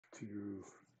to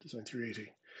Dsgn380.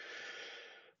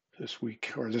 This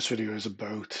week, or this video is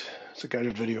about, it's a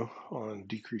guided video on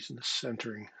decreasing the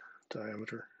centering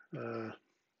diameter. Have a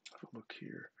look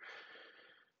here.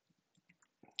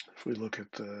 If we look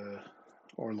at the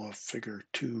Orlov Figure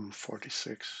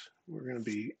 246, we're going to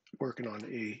be working on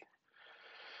A.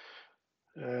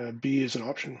 B is an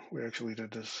option. We actually did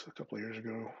this a couple of years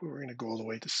ago. We're going to go all the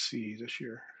way to C this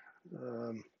year.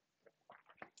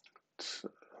 It's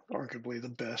arguably the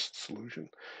best solution.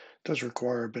 It does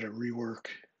require a bit of rework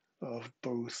of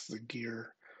both the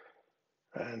gear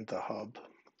and the hub.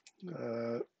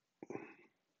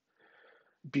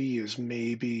 B is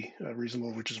maybe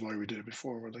reasonable, which is why we did it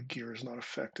before, where the gear is not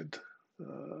affected.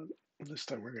 This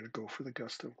time we're going to go for the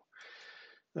gusto.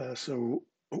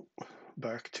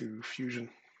 Back to Fusion.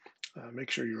 Make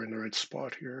sure you're in the right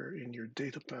spot here in your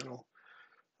data panel.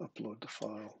 Upload the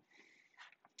file.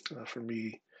 For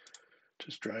me,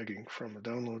 just dragging from the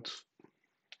downloads.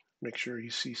 Make sure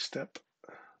you see step,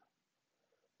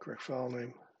 correct file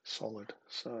name, solid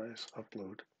size,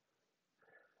 upload.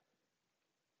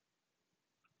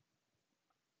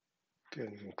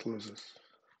 Again, you can close this.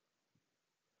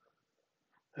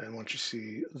 And once you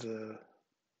see the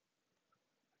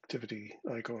activity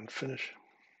icon finish,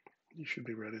 you should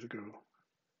be ready to go.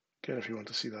 Again, if you want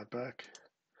to see that back,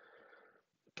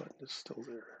 the button is still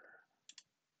there.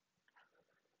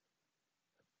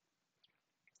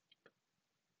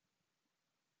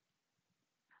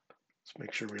 Let's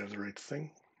make sure we have the right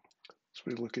thing. So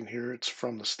we look in here, it's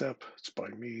from the step, it's by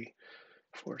me.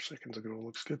 4 seconds ago,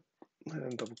 looks good.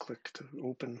 And double click to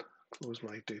open, close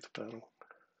my data panel.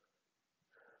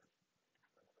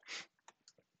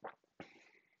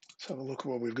 Let's have a look at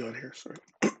what we've got here, sorry.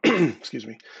 Excuse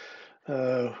me.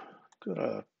 Got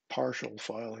a partial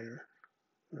file here.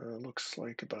 Looks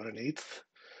like about 1/8.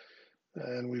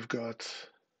 And we've got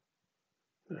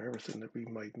everything that we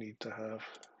might need to have.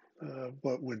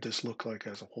 What would this look like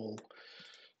as a whole?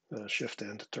 Shift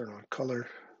N to turn on color,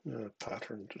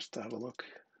 pattern just to have a look.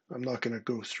 I'm not going to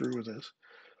go through with this.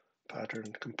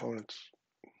 Pattern components.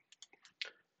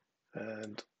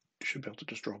 And you should be able to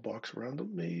just draw a box around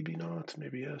them. Maybe not,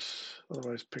 maybe yes.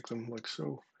 Otherwise pick them like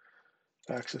so.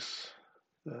 Axis,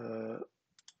 the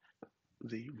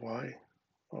Y,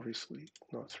 obviously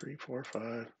not 3, 4,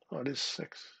 5. Oh, it is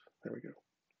 6. There we go.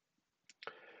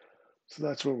 So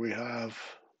that's what we have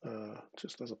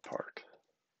just as a part.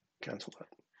 Cancel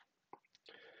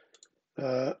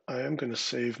that. I am going to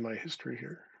save my history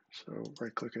here. So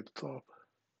right click at the top,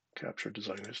 capture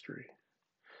design history.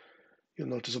 You'll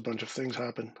notice a bunch of things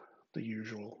happen. The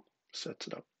usual sets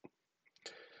it up.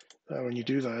 When you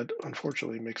do that,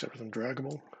 unfortunately, it makes everything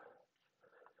draggable.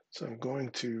 So I'm going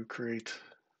to create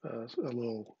a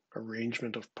little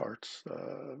arrangement of parts,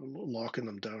 locking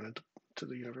them down into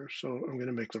the universe. So I'm going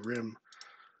to make the rim,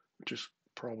 which is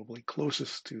probably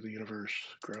closest to the universe,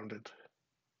 grounded.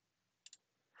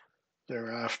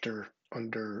 Thereafter,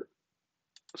 under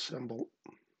assemble,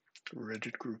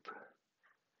 rigid group.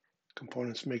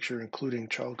 Components, make sure including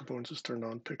child components is turned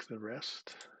on, pick the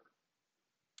rest.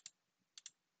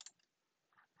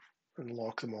 And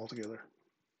lock them all together.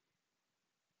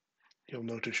 You'll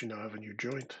notice you now have a new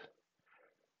joint,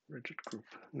 rigid group.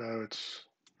 Now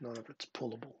none of it's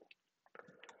pullable.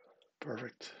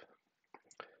 Perfect.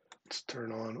 Let's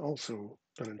turn on also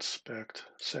an inspect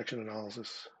section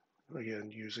analysis.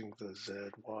 Again, using the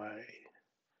ZY.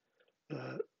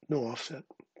 No offset.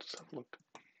 Let's have a look.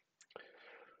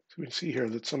 So we can see here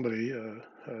that somebody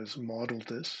has modeled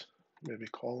this. Maybe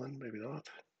Colin, maybe not.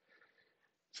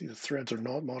 See, the threads are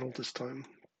not modeled this time,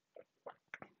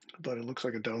 but it looks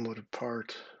like a downloaded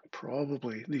part.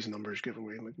 Probably these numbers give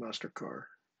away McMaster car.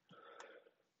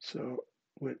 So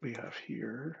what we have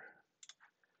here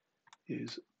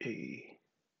is A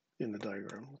in the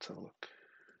diagram. Let's have a look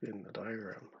in the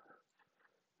diagram.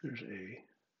 There's A.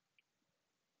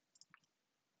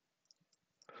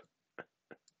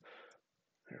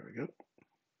 There we go.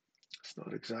 It's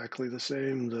not exactly the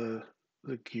same. The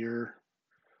gear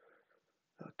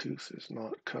tooth is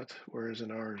not cut, whereas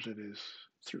in ours it is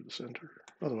through the center.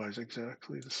 Otherwise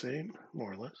exactly the same,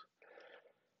 more or less.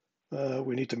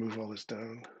 We need to move all this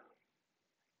down.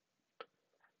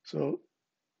 So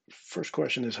first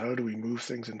question is, how do we move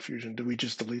things in Fusion? Do we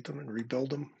just delete them and rebuild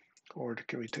them? Or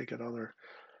can we take another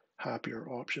happier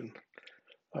option?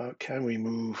 Can we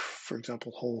move, for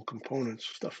example, whole components,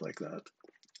 stuff like that?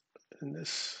 In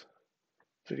this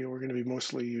video, we're going to be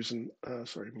mostly using,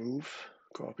 move,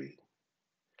 copy,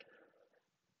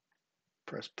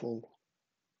 press pull,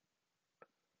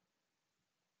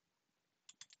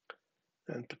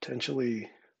 and potentially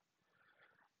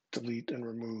delete and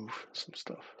remove some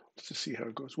stuff. to see how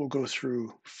it goes. We'll go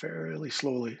through fairly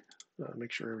slowly,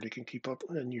 make sure everybody can keep up,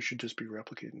 and you should just be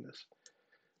replicating this.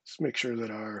 Let's make sure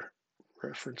that our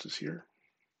reference is here.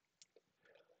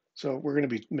 So we're going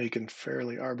to be making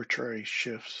fairly arbitrary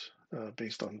shifts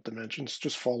based on dimensions.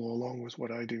 Just follow along with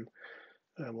what I do,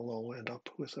 and we'll all end up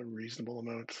with a reasonable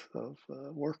amount of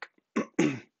work.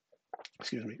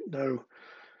 Excuse me. Now, you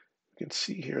can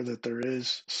see here that there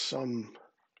is some,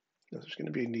 there's going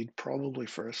to be a need probably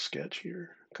for a sketch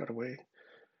here, cutaway.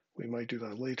 We might do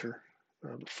that later.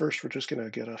 But first, we're just going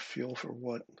to get a feel for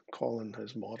what Colin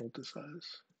has modeled this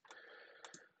as.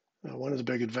 One of the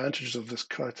big advantages of this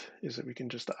cut is that we can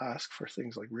just ask for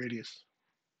things like radius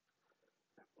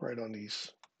right on these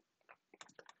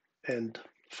end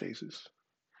faces.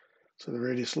 So the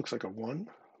radius looks like a 1.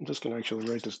 I'm just going to actually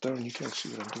write this down. You can't see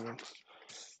what I'm doing,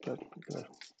 but I'm going to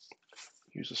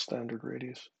use a standard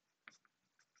radius.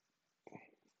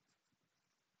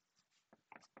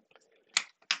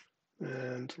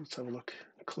 And let's have a look.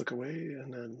 Click away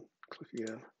and then click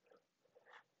again.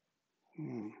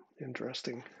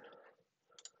 Interesting.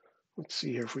 Let's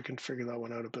see here if we can figure that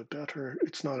one out a bit better.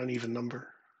 It's not an even number.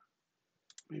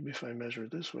 Maybe if I measure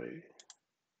it this way,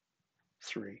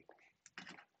 3.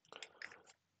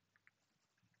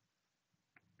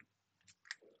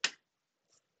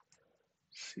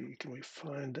 See, can we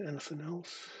find anything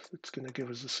else that's going to give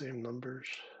us the same numbers?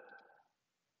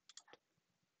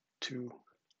 2.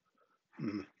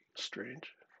 Strange.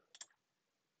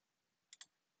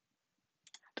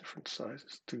 Different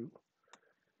sizes, 2.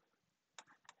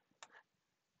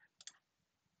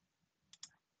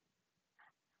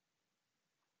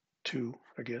 2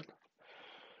 again.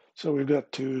 So we've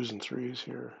got 2s and 3s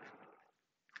here.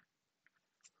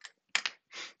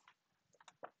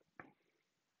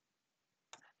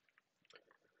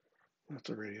 That's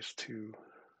a radius 2.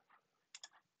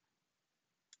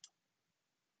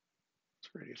 It's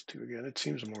radius 2 again. It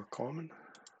seems more common.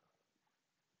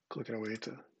 Clicking away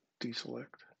to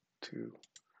deselect 2.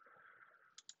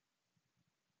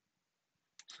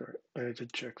 Sorry, I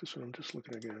did check this one. I'm just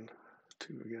looking again.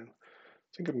 2 again.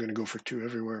 I think I'm going to go for 2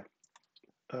 everywhere.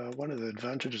 One of the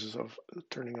advantages of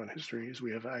turning on history is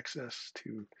we have access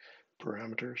to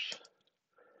parameters.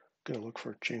 I'm going to look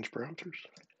for change parameters.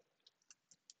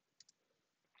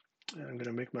 And I'm going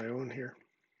to make my own here.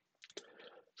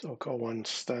 So I'll call one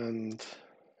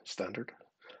standard,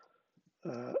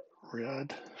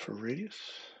 rad for radius,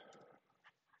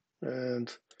 and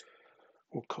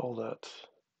we'll call that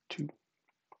 2.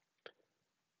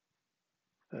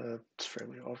 It's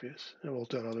fairly obvious, and we'll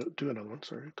do another one.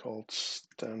 Sorry, called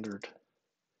standard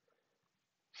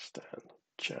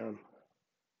jam.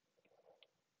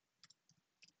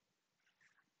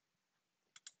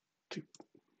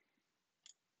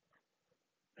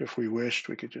 If we wished,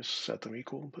 we could just set them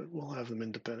equal, but we'll have them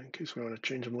independent in case we want to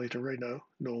change them later. Right now,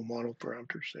 no model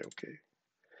parameters, say okay.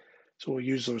 So we'll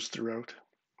use those throughout.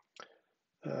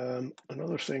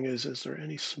 Another thing is there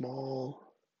any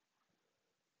small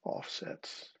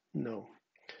offsets? No.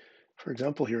 For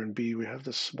example, here in B, we have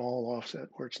this small offset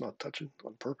where it's not touching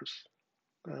on purpose.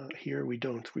 Here we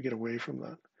don't, we get away from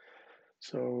that.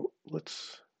 So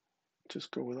let's just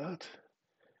go with that.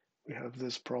 We have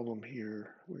this problem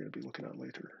here we're going to be looking at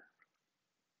later.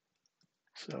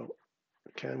 So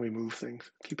can we move things?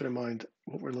 Keep in mind,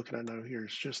 what we're looking at now here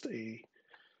is just a,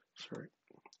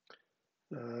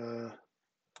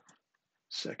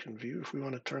 section view. If we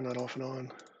want to turn that off and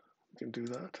on, we can do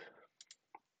that.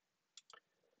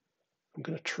 I'm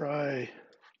going to try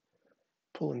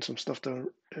pulling some stuff down.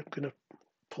 I'm going to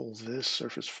pull this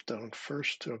surface down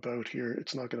first to about here.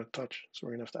 It's not going to touch, so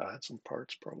we're going to have to add some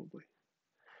parts probably.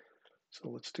 So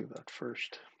let's do that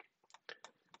first.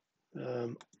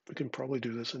 We can probably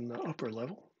do this in the upper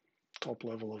level, top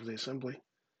level of the assembly.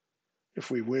 If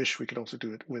we wish, we could also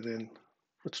do it within.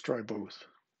 Let's try both.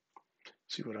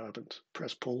 See what happens.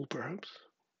 Press pull perhaps,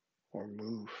 or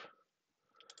move.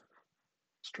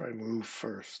 Let's try move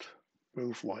first.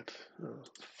 Move what?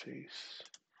 Face.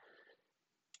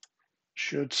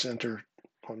 Should center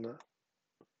on the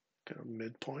kind of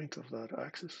midpoint of that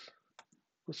axis.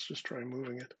 Let's just try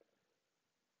moving it.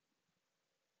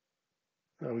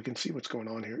 Now we can see what's going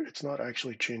on here. It's not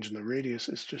actually changing the radius,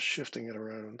 it's just shifting it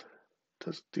around. It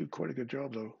does do quite a good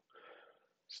job though.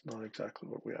 It's not exactly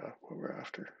what we're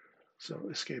after. So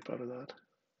escape out of that.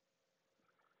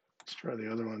 Let's try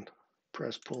the other one.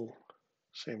 Press pull,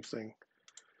 same thing.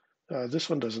 This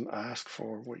one doesn't ask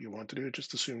for what you want to do, it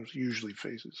just assumes usually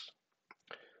faces.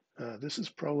 This is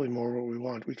probably more what we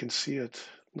want. We can see it,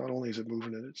 not only is it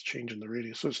moving it, it's changing the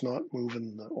radius. So it's not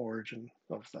moving the origin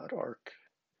of that arc,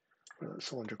 that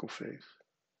cylindrical face.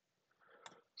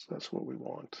 So that's what we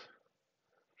want.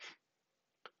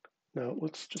 Now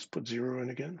let's just put 0 in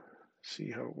again,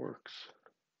 see how it works.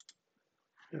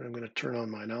 And I'm going to turn on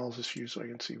my analysis view so I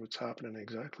can see what's happening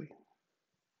exactly.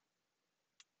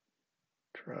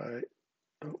 Try,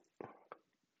 oh.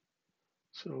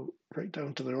 So right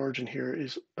down to the origin here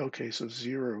is, okay, so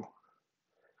 0.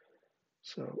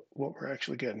 So what we're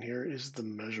actually getting here is the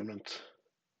measurement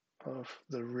of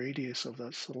the radius of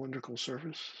that cylindrical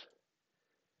surface.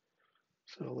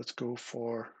 So let's go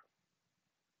for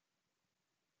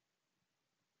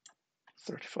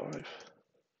 35.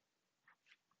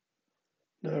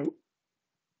 Now,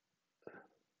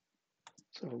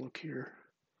 let's have a look here.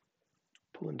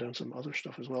 Pulling down some other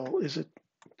stuff as well. Is it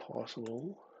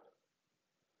possible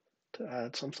to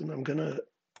add something? I'm going to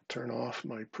turn off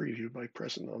my preview by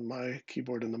pressing on my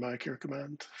keyboard in the Mac here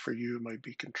command. For you, it might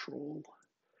be Control.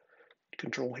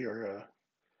 Control here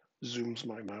zooms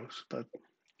my mouse, but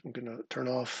I'm going to turn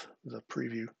off the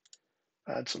preview,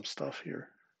 add some stuff here.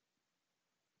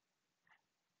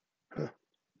 Huh,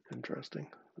 interesting.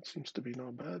 That seems to be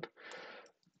not bad.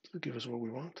 To give us what we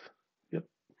want. Yep.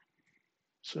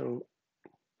 So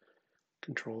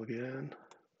Control again.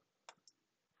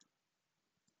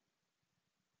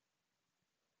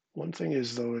 One thing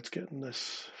is though, it's getting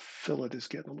this fillet is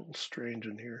getting a little strange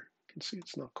in here. You can see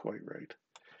it's not quite right.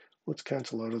 Let's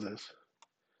cancel out of this.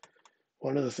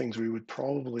 One of the things we would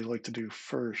probably like to do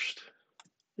first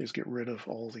is get rid of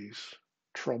all these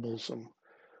troublesome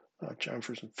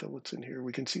chamfers and fillets in here.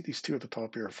 We can see these two at the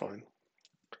top here are fine.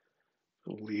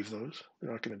 We'll leave those.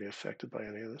 They're not going to be affected by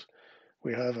any of this.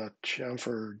 We have a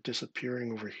chamfer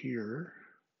disappearing over here.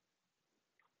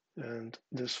 And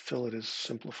this fillet is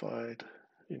simplified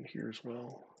in here as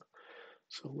well.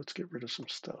 So let's get rid of some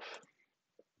stuff.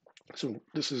 So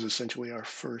this is essentially our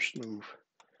first move.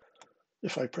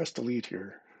 If I press delete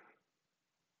here,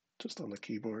 just on the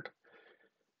keyboard,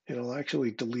 it'll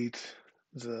actually delete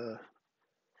the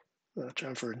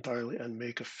chamfer entirely and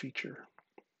make a feature.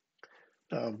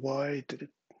 Why did it,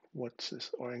 what's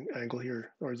this angle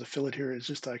here, or the fillet here is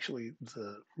just actually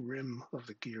the rim of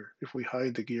the gear. If we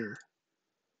hide the gear,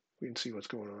 we can see what's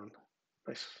going on.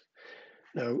 Nice.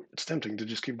 Now, it's tempting to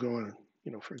just keep going,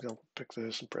 you know, for example, pick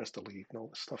this and press delete and all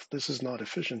this stuff. This is not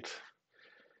efficient.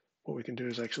 What we can do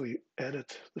is actually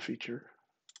edit the feature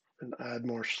and add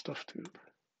more stuff to it.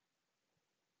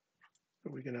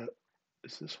 Are we gonna,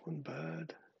 is this one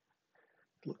bad?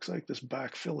 It looks like this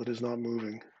back fillet is not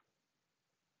moving.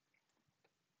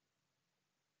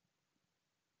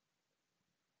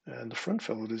 And the front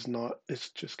fillet is not, it's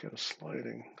just kind of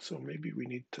sliding. So maybe we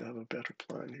need to have a better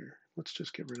plan here. Let's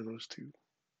just get rid of those two.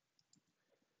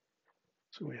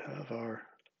 So we have our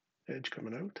edge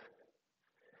coming out.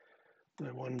 And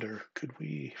I wonder, could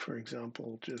we, for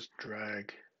example, just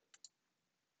drag,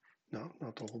 no,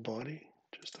 not the whole body,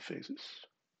 just the faces.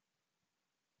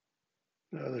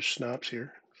 Now there's snaps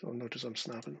here, so notice I'm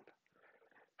snapping.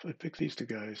 If I pick these two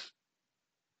guys,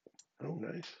 oh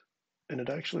nice. And it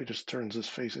actually just turns this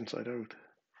face inside out.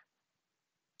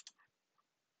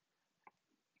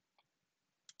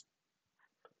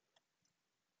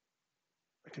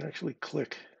 I can actually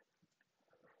click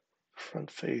front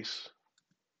face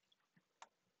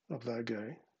of that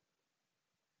guy.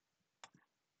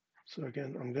 So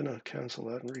again, I'm gonna cancel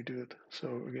that and redo it.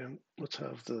 So again, let's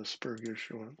have the spur gear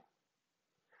showing.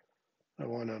 I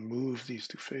wanna move these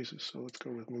two faces, so let's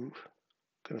go with move.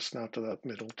 I'm gonna snap to that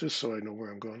middle, just so I know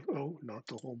where I'm going. Oh, not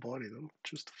the whole body though,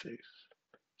 just the face.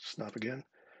 Snap again,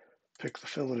 pick the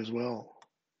fillet as well.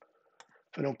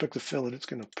 If I don't pick the fillet, it's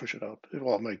gonna push it up.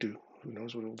 Well, it might do, who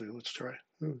knows what it'll do, let's try.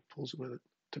 Oh, it pulls it with it.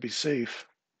 To be safe,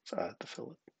 let's add the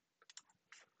fillet.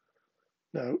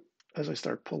 Now, as I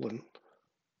start pulling,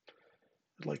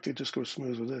 I'd like to just go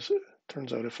smooth with this. It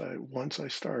turns out if once I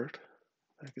start,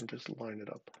 I can just line it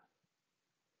up.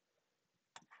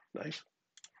 Nice.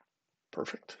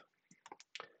 Perfect.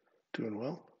 Doing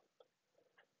well.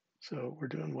 So we're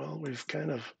doing well. We've kind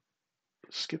of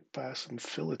skipped past some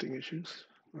filleting issues.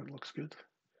 That looks good.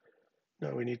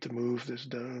 Now we need to move this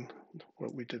down,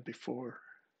 what we did before.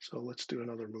 So let's do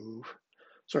another move.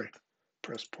 Sorry,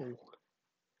 press pull.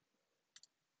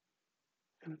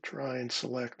 And try and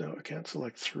select. Now I can't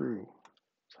select through.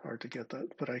 It's hard to get that,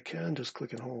 but I can just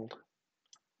click and hold.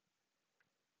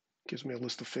 It gives me a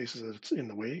list of faces that's in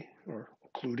the way or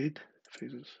occluded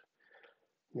faces.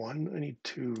 One, I need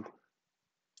two.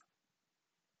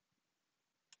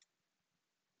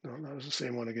 No, that was the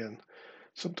same one again.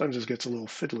 Sometimes this gets a little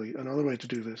fiddly. Another way to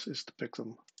do this is to pick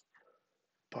them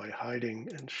by hiding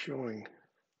and showing.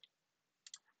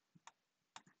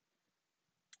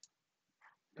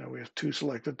 Now we have two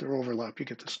selected, they're overlap, you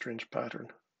get this strange pattern.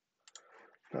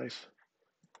 Nice.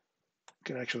 You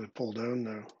can actually pull down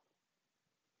now.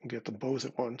 and get them both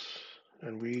at once.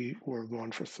 And we were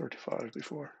going for 35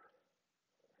 before.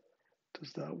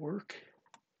 Does that work?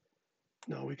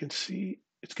 Now we can see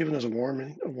it's giving us a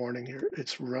warning here.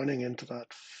 It's running into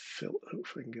that fillet.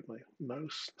 If I can get my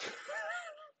mouse,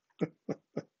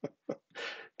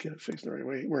 get it fixed the right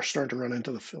way. We're starting to run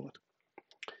into the fillet.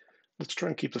 Let's try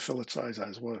and keep the fillet size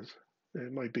as was.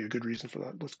 It might be a good reason for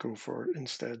that. Let's go for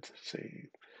instead, say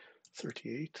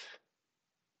 38.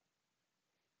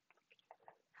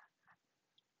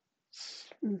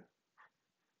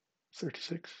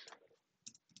 36.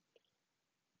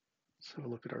 Let's have a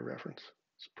look at our reference.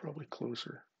 It's probably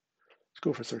closer. Let's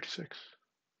go for 36.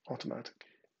 Automatic.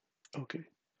 Okay.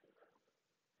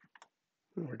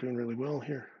 We're doing really well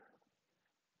here.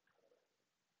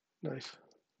 Nice.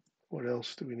 What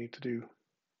else do we need to do?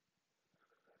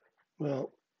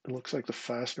 Well, it looks like the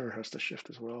fastener has to shift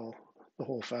as well. The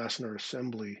whole fastener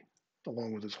assembly,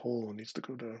 along with this hole, needs to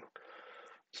go down.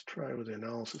 Let's try with the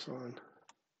analysis on.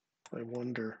 I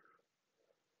wonder,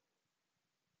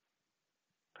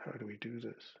 how do we do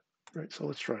this? Right, so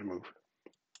let's try and move.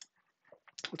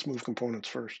 Let's move components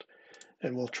first.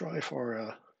 And we'll try for,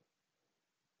 let's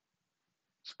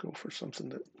go for something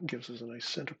that gives us a nice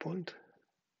center point.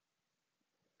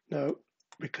 Now,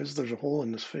 because there's a hole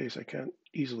in this face, I can't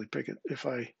easily pick it. If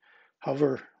I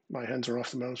hover, my hands are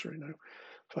off the mouse right now.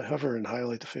 If I hover and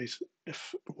highlight the face,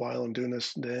 if while I'm doing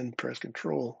this, then press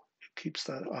Control, it keeps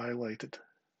that highlighted.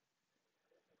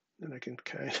 Then I can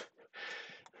kind of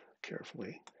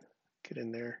carefully get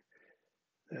in there,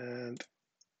 and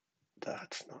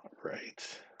that's not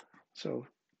right. So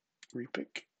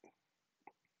repick.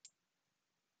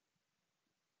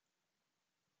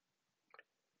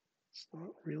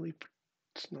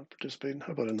 It's not participating.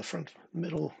 How about in the front,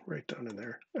 middle, right down in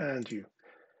there, and you.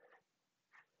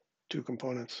 2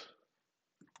 components.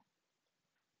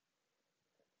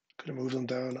 Gonna move them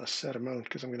down a set amount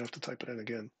because I'm gonna have to type it in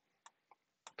again.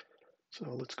 So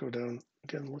let's go down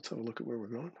again. Let's have a look at where we're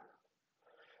going.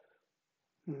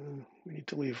 We need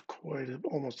to leave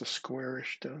almost a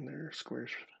squarish down there,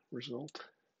 squarish result.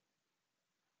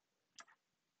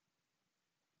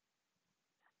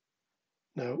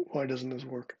 Now, why doesn't this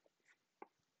work?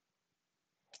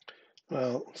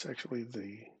 Well, it's actually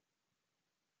the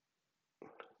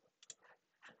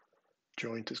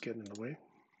joint is getting in the way.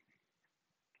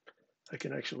 I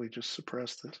can actually just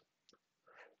suppress this.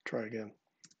 Try again.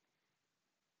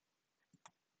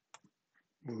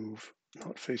 Move,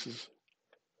 not faces,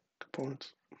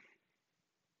 components.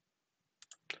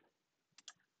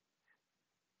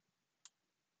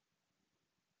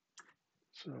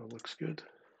 So it looks good.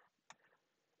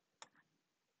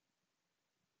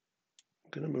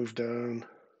 I'm going to move down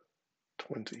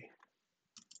 20.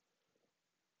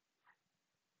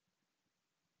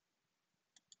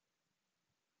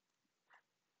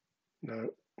 Now I'm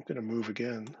going to move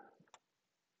again.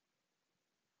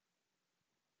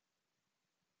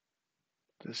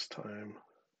 This time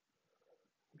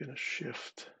I'm going to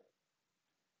shift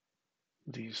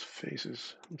these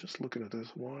faces. I'm just looking at this.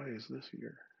 Why is this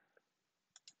here?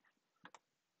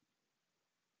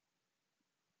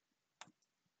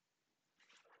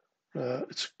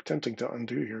 It's tempting to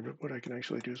undo here, but what I can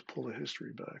actually do is pull the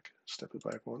history back, step it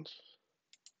back once.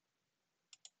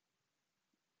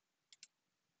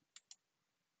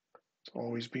 It's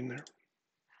always been there.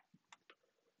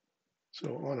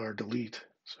 So on our delete,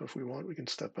 so if we want, we can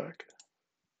step back.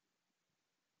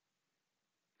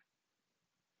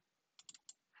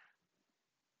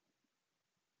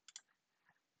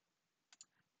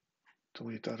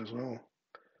 Delete that as well.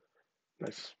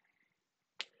 Nice.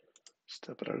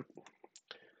 Step it out.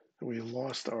 And we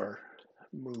lost our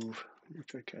move,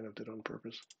 which I kind of did on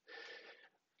purpose.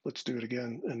 Let's do it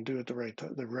again and do it the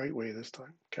right way this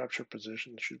time. Capture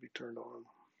position should be turned on.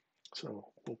 So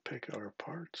we'll pick our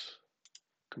parts,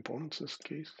 components in this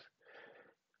case,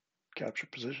 capture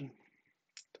position.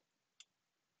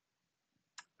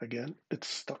 Again, it's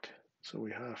stuck, so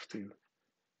we have to,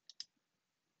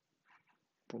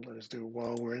 won't let us do it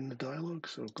while we're in the dialog,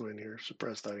 so go in here,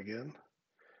 suppress that again.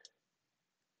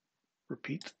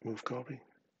 Repeat, move copy.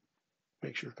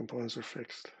 Make sure components are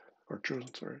fixed, or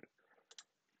chosen, sorry.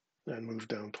 And move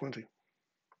down 20.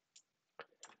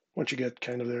 Once you get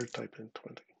kind of there, type in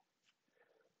 20.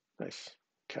 Nice.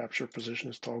 Capture position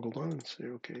is toggled on and say,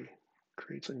 okay,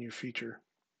 creates a new feature.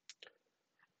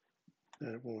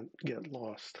 Then it won't get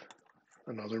lost.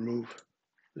 Another move,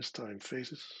 this time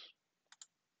faces.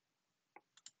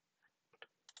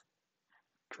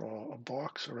 Draw a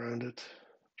box around it.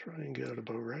 Try and get it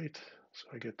about right so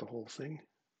I get the whole thing.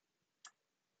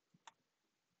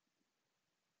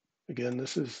 Again,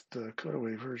 this is the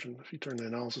cutaway version. If you turn the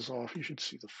analysis off, you should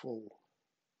see the full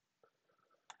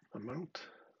amount.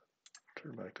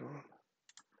 Turn back on.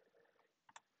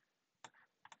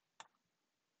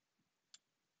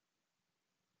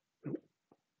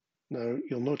 Now,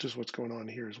 you'll notice what's going on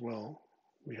here as well.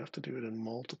 We have to do it in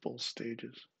multiple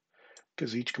stages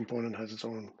because each component has its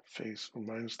own phase from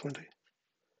 -20.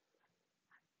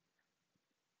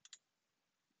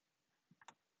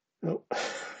 Oh,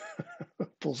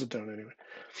 pulls it down anyway.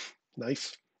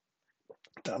 Nice.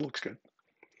 That looks good.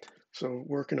 So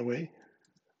working away.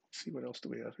 Let's see what else do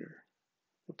we have here.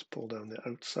 Let's pull down the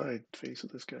outside face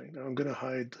of this guy. Now I'm going to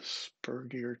hide the spur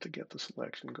gear to get the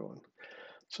selection going.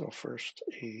 So first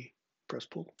a press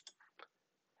pull.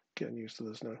 Getting used to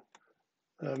this now.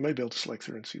 I might be able to select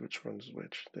through and see which one's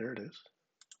which. There it is.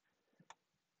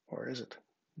 Or is it?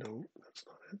 No, that's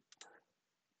not it.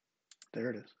 There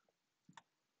it is.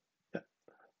 Yeah.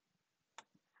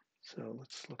 So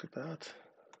let's look at that.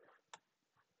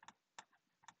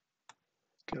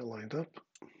 Get it lined up.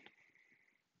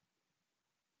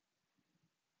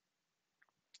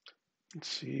 Let's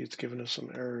see, it's giving us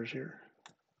some errors here.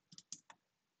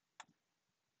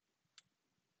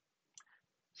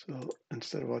 So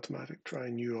instead of automatic, try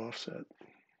new offset.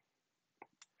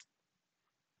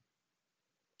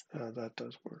 That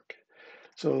does work.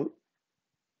 So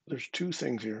there's two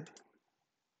things here.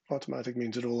 Automatic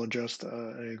means it will adjust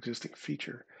an existing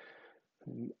feature.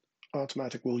 And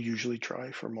automatic will usually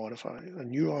try for modify. A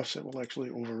new offset will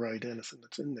actually override anything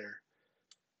that's in there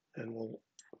and will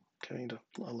kind of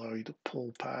allow you to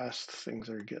pull past things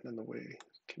that are getting in the way.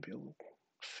 It can be a little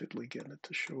fiddly getting it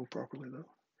to show properly though.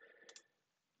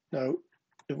 Now,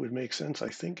 it would make sense, I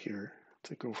think, here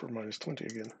to go for -20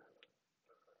 again,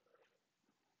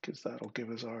 because that'll give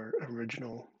us our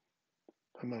original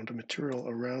amount of material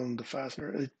around the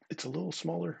fastener. It's a little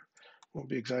smaller, won't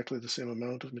be exactly the same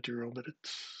amount of material, but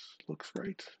it looks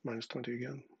right. -20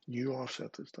 again, new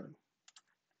offset this time.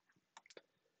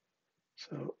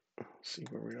 So let's see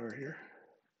where we are here.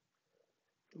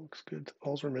 It looks good.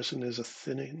 All we're missing is a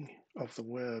thinning of the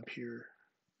web here,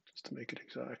 just to make it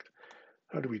exact.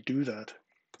 How do we do that?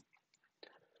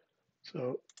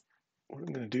 So what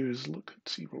I'm going to do is look and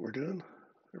see what we're doing.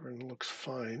 Everything looks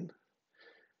fine.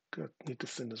 Need to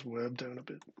thin this web down a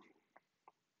bit.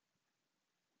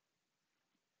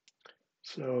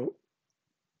 So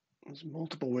there's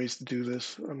multiple ways to do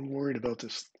this. I'm worried about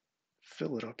this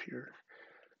fillet up here.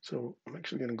 So I'm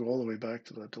actually going to go all the way back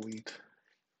to that delete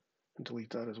and delete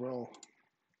that as well.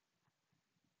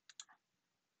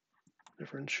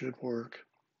 Difference should work.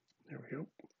 There we go.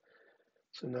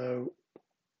 So now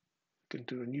I can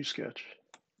do a new sketch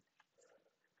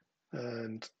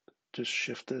and just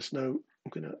shift this. Now I'm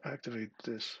going to activate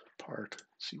this part.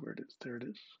 See where it is. There it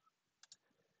is.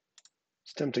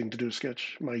 It's tempting to do a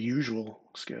sketch. My usual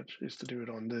sketch is to do it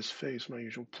on this face, my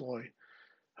usual ploy.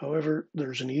 However,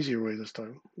 there's an easier way this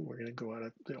time. We're going to go at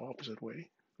it the opposite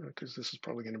way because this is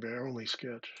probably going to be our only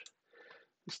sketch.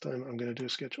 This time I'm going to do a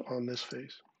sketch on this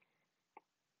face.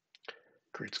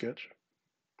 Create sketch.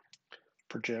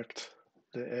 Project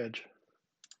the edge.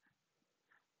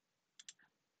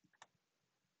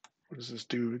 What does this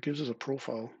do? It gives us a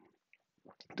profile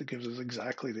that gives us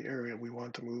exactly the area we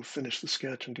want to move, finish the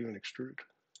sketch, and do an extrude.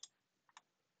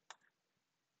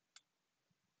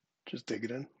 Just dig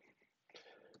it in.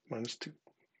 -2.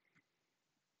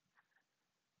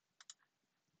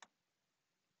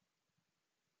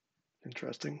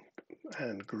 Interesting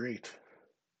and great.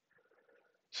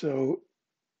 So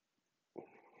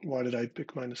why did I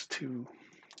pick -2?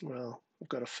 Well, I've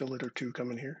got a fillet or two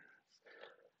coming here.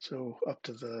 So up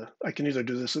to the, I can either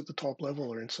do this at the top level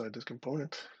or inside this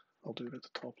component. I'll do it at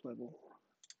the top level.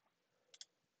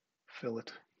 Fillet.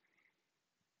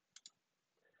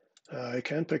 I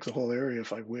can pick the whole area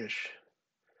if I wish.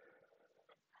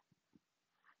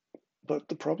 But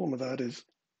the problem with that is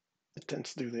it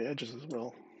tends to do the edges as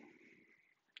well.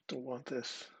 Don't want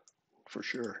this for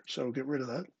sure. So get rid of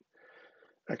that.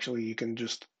 Actually, you can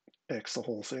just X the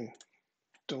whole thing.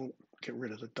 Don't get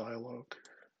rid of the dialogue.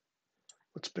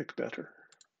 Let's pick better.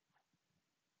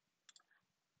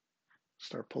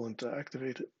 Start pulling to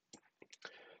activate it.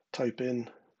 Type in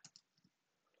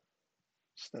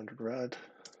standard rad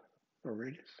or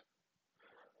radius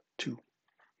 2.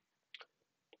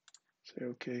 Say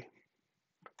OK.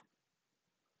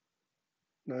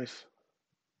 Nice.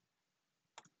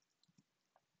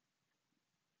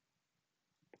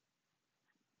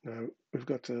 Now we've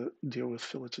got to deal with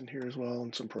fillets in here as well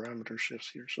and some parameter shifts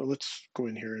here. So let's go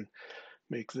in here and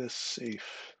make this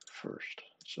safe first.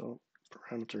 So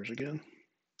parameters again.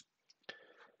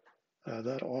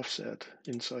 That offset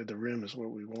inside the rim is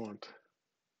what we want.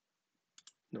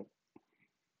 No,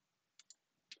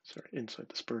 sorry, inside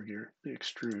the spur gear, the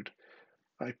extrude.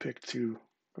 I picked to,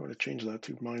 I'm going to change that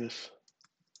to minus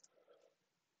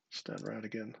stand rad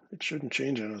again. It shouldn't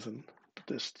change anything, but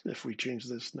this, if we change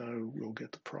this now, we'll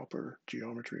get the proper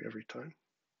geometry every time.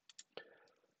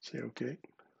 Say okay.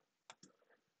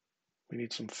 We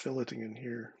need some filleting in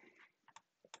here.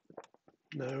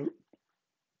 Now,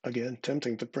 again,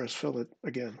 tempting to press fillet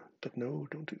again, but no,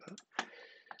 don't do that.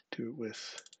 Do it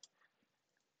with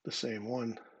the same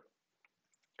one.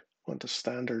 Want the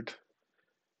standard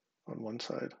on one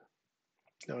side.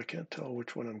 Now I can't tell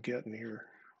which one I'm getting here.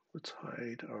 Let's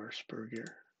hide our spur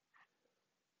gear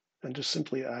and just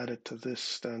simply add it to this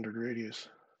standard radius.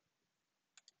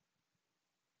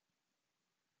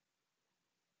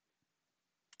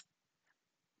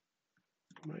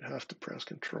 You might have to press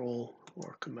Control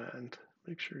or Command.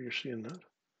 Make sure you're seeing that.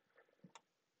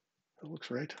 That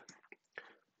looks right.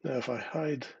 Now if I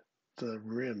hide the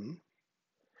rim,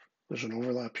 there's an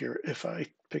overlap here. If I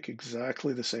pick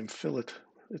exactly the same fillet,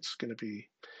 it's going to be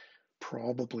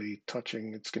probably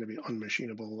touching, it's going to be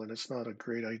unmachinable, and it's not a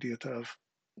great idea to have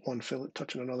one fillet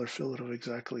touching another fillet of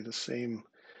exactly the same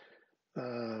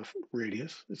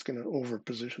radius. It's going to over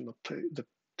position the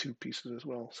two pieces as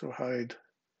well. So hide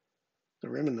the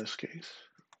rim in this case.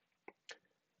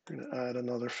 We're going to add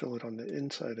another fillet on the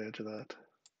inside edge of that.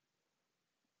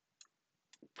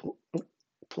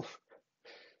 Pull.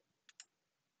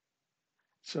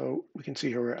 So we can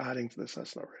see how we're adding to this.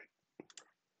 That's not right.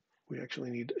 We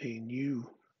actually need a new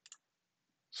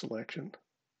selection.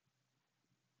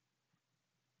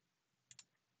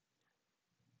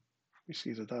 We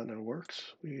see that that now works.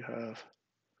 We have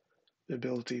the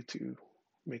ability to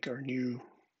make our new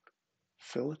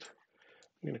fillet.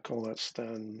 I'm going to call that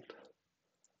stand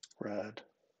rad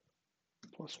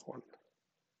plus 1.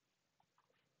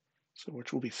 So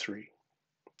which will be 3.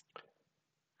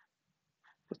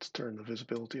 Let's turn the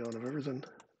visibility on of everything.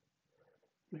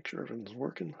 Make sure everything's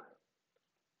working.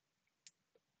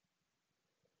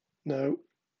 Now,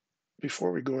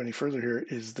 before we go any further here,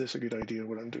 is this a good idea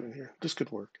what I'm doing here? This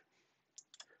could work.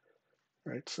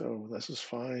 Right, so this is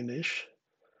fine-ish.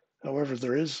 However,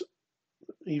 there is,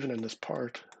 even in this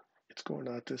part, it's going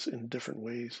at this in different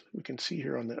ways. We can see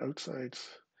here on the outsides,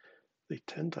 they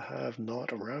tend to have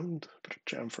not a round, but a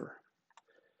chamfer.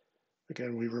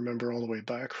 Again, we remember all the way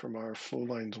back from our flow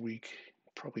lines week,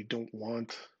 probably don't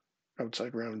want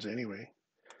outside rounds anyway.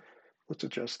 Let's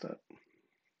adjust that.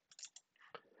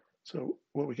 So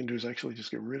what we can do is actually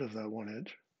just get rid of that one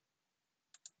edge.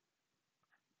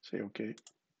 Say okay.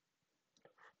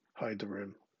 Hide the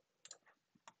rim.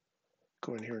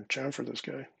 Go in here and chamfer this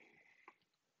guy.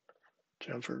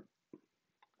 Chamfer.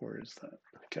 Where is that?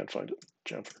 I can't find it.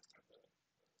 Chamfer.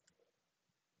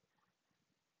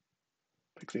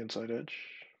 Pick the inside edge.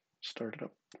 Start it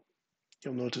up.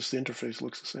 You'll notice the interface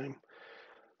looks the same.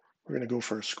 We're going to go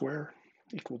for a square,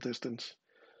 equal distance.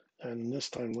 And this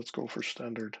time let's go for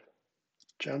standard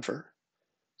chamfer.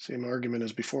 Same argument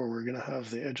as before. We're going to have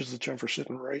the edges of the chamfer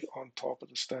sitting right on top of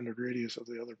the standard radius of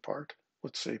the other part.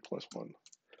 Let's say +1.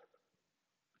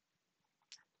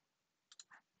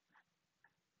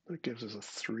 That gives us a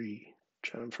 3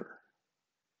 chamfer.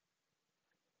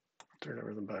 Turn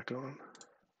everything back on.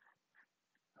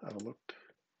 Have a look.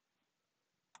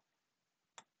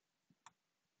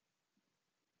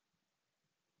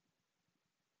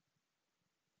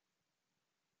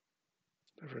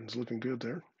 Everything's looking good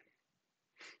there.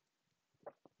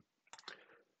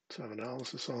 Let's have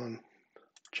analysis on.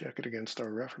 Check it against our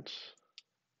reference.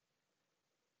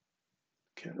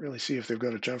 Can't really see if they've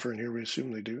got a chamfer in here. We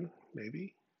assume they do.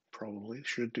 Maybe. Probably.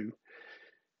 Should do.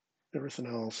 Everything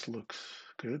else looks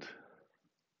good.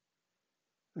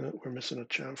 We're missing a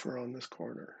chamfer on this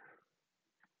corner.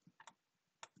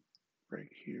 Right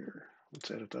here. Let's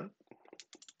edit that.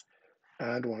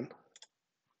 Add one.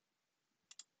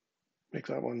 Make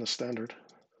that one the standard.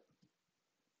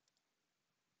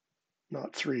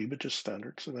 Not 3, but just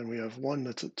standard. So then we have one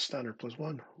that's at standard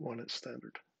 +1, one at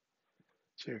standard.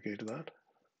 Say okay to that.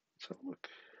 So look.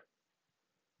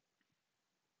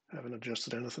 Haven't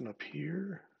adjusted anything up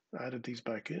here. Added these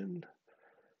back in.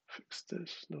 Fix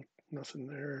this. No, nothing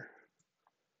there.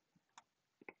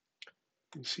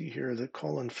 You can see here that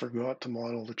Colin forgot to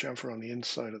model the chamfer on the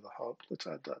inside of the hub. Let's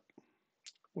add that.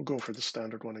 We'll go for the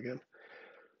standard one again.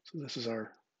 So this is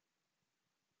our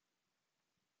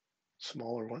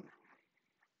smaller one.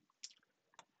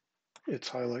 It's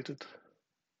highlighted.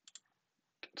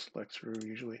 Can select through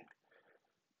usually.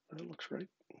 That looks right.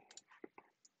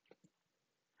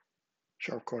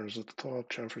 Sharp corners at the top,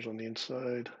 chamfers on the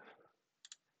inside.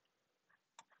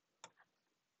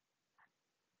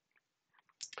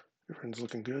 Everything's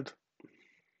looking good.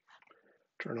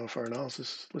 Turn off our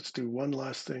analysis. Let's do one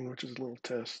last thing, which is a little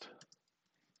test.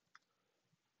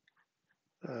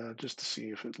 Just to see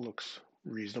if it looks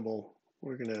reasonable.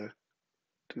 We're going to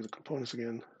do the components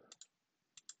again.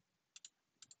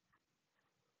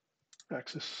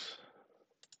 Axis,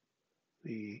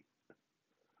 the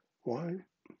Y,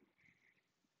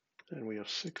 and we have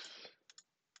 6.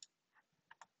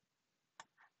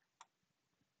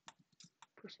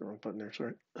 Press the wrong button there,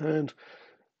 sorry. And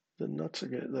the nuts are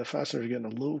getting, the fasteners are getting a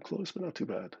little close, but not too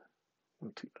bad.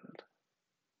 Not too bad.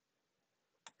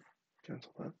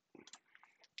 Cancel that.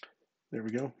 There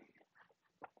we go.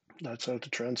 That's how to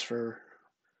transfer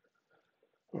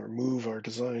or move our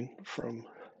design from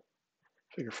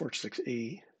figure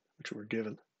 4-6A, which we're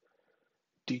given,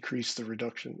 decrease the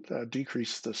reduction,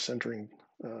 decrease the centering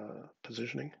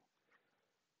positioning,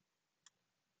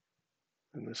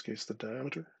 in this case the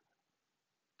diameter,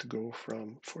 to go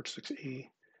from 4-6A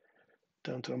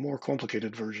down to a more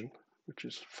complicated version, which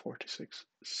is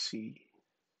 4-6C.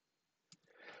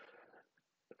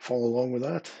 Follow along with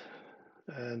that,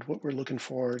 and what we're looking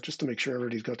for, just to make sure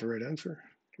everybody's got the right answer,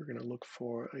 we're going to look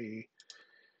for a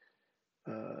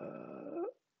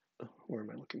where am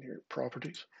I looking here?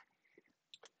 Properties.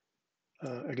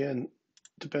 Again,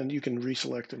 you can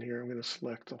reselect in here. I'm going to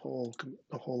select the whole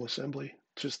assembly.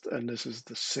 And this is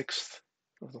the 6th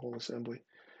of the whole assembly.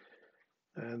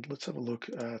 And let's have a look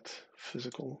at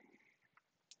physical.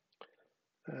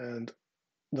 And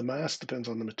the mass depends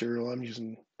on the material. I'm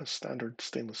using a standard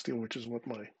stainless steel, which is what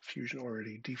my Fusion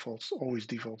already always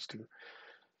defaults to,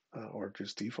 or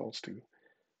just defaults to.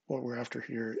 What we're after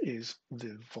here is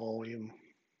the volume.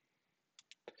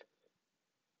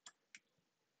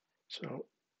 So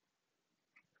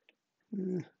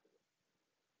I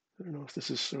don't know if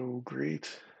this is so great.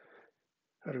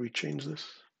 How do we change this?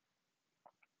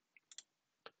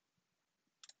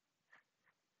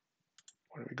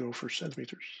 Why don't we go for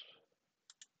centimeters?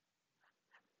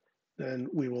 Then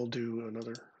we will do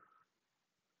another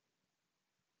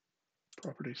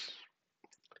properties.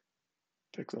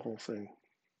 Pick the whole thing.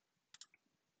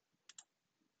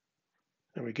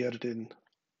 And we get it in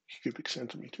cubic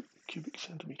centimeters.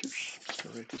 Just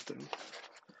gonna write this down.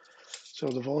 So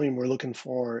the volume we're looking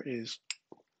for is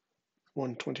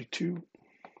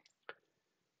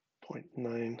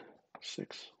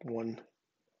 122.961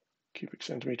 cubic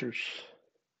centimeters.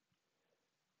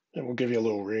 And we'll give you a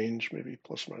little range, maybe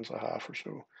plus or minus a half or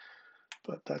so.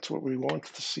 But that's what we want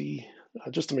to see,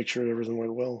 just to make sure everything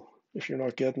went well. If you're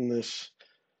not getting this,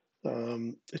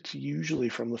 it's usually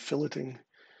from the filleting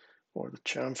or the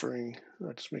chamfering.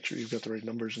 Just make sure you've got the right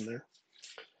numbers in there.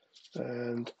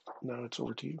 And now it's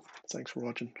over to you. Thanks for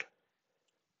watching.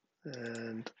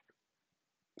 And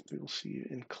we will see you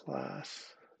in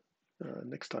class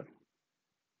next time.